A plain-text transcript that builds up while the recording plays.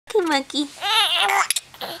a monkey.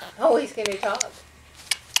 Oh, he's gonna talk.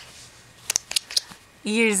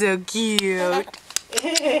 You're so cute.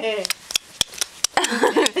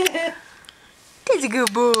 That's a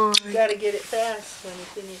good boy. You gotta get it fast when he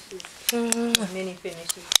finishes. When Minnie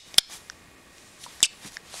finishes.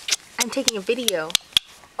 I'm taking a video.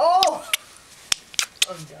 Oh!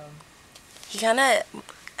 I'm dumb. He kinda,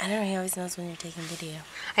 I don't know, he always knows when you're taking video.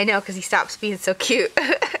 I know, because he stops being so cute.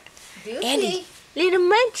 Andy. Little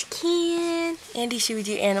munchkin. Andy, should we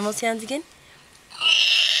do animal sounds again?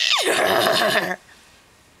 I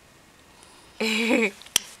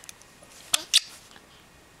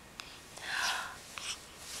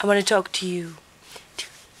want to talk to you.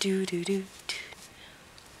 Do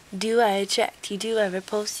I attract you? Do I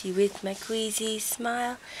repulse you with my queasy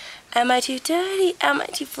smile? Am I too dirty? Am I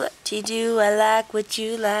too flirty? Do I like what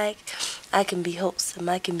you like? I can be wholesome,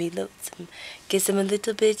 I can be loathsome. Guess I'm a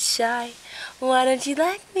little bit shy. Why don't you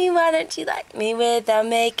like me? Why don't you like me without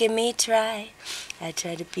making me try? I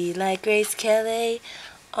try to be like Grace Kelly,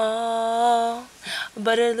 oh,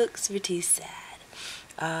 but her looks were too sad.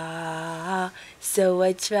 Ah, so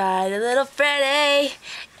I tried a little Freddie.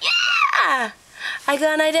 Yeah! I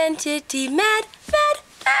got an identity, mad.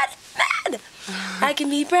 I can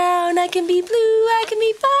be brown, I can be blue, I can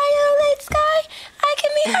be violet sky. I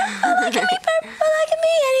can be purple, I can be purple, I can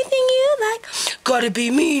be anything you like. Gotta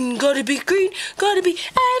be mean, gotta be green, gotta be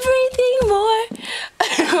everything more.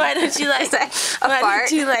 Why don't you like that? Why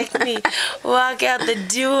don't you like me? Walk out the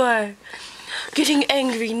door. Getting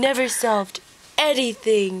angry never solved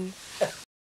anything.